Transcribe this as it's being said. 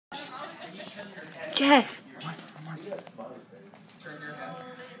Jess!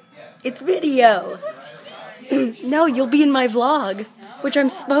 It's video! No, you'll be in my vlog, which I'm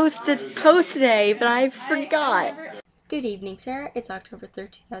supposed to post today, but I forgot. Good evening, Sarah. It's October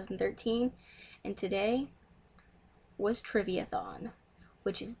 3rd, 2013, and today was Triviathon,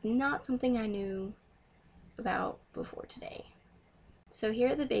 which is not something I knew about before today. So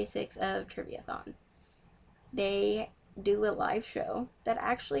here are the basics of Triviathon. They do a live show that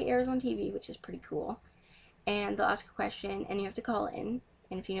actually airs on TV, which is pretty cool, and they'll ask a question and you have to call in,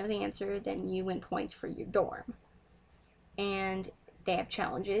 and if you know the answer then you win points for your dorm. And they have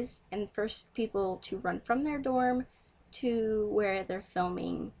challenges, and first people to run from their dorm to where they're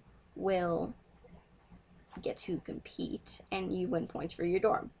filming will get to compete, and you win points for your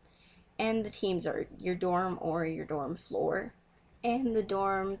dorm. And the teams are your dorm or your dorm floor. And the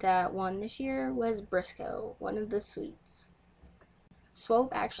dorm that won this year was Briscoe, one of the suites.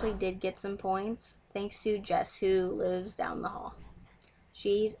 Swope actually did get some points, thanks to Jess, who lives down the hall.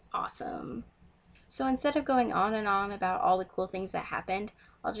 She's awesome. So instead of going on and on about all the cool things that happened,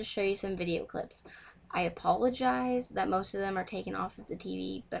 I'll just show you some video clips. I apologize that most of them are taken off of the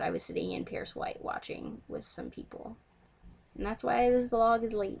TV, but I was sitting in Pierce White watching with some people. And that's why this vlog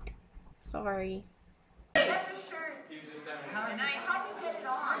is late. Sorry.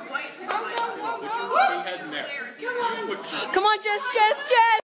 Come on, Jess!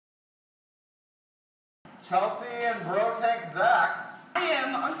 Chelsea and Brotek Zach. I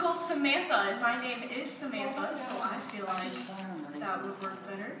am Uncle Samantha, and my name is Samantha, so I feel like that would work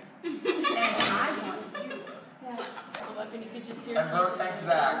better. And I want you. And Brotek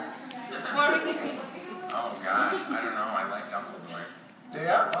Zach. What are we thinking? Oh God, I don't know. I like Dumbledore.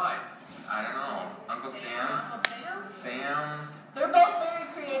 Yeah? Why? I don't know. Uncle Sam. Sam. They're both very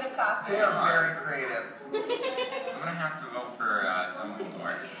creative costumes. They are very creative. I'm gonna have to vote for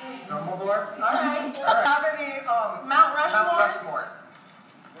Dumbledore. Dumbledore? Alright. How many Mount Mount Rushmore? Rushmores?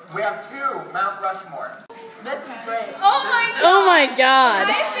 We have 2 Mount Rushmores. This is great. Oh my god!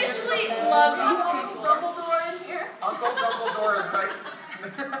 I officially love these people. Dumbledore in here. Uncle Dumbledore is right.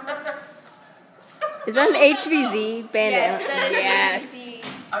 Is that an HVZ bandit? Yes, that is Yes. HVZ.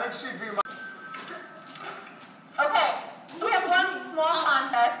 I think she'd be my... Okay, so we have one small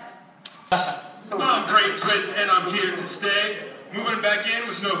contest. I'm Great Britain and I'm here to stay. Moving back in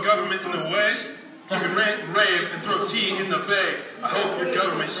with no government in the way. You can rant and rave and throw tea in the bay. I hope your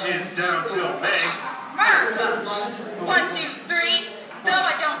government is down till May. America. 1, 2, 3. Though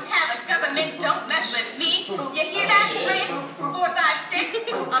I don't have a government, don't mess with me. You hear that, Britain? 4, 5,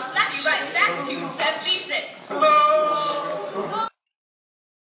 6. I'll slap you right back to 76. Hello!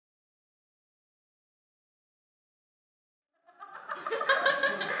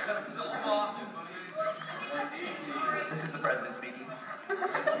 This is the president speaking. Let's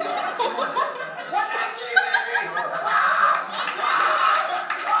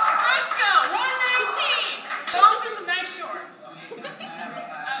go, 119. Those are some nice shorts.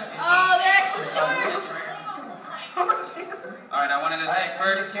 Oh, they're actually shorts. Alright, I wanted to thank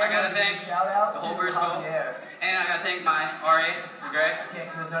first, I gotta thank the whole Briscoe, and I gotta thank my RA, Greg,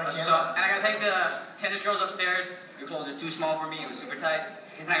 and I gotta thank the tennis girls upstairs. Your clothes is too small for me, it was super tight,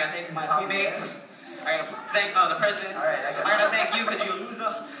 and I gotta thank my teammates, I gotta thank the president, I gotta thank you because you're a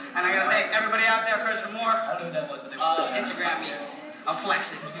loser, and I gotta thank everybody out there, President Moore, Instagram me, I'm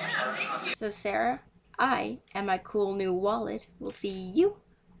flexing. So Sarah, I and my cool new wallet will see you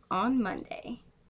on Monday.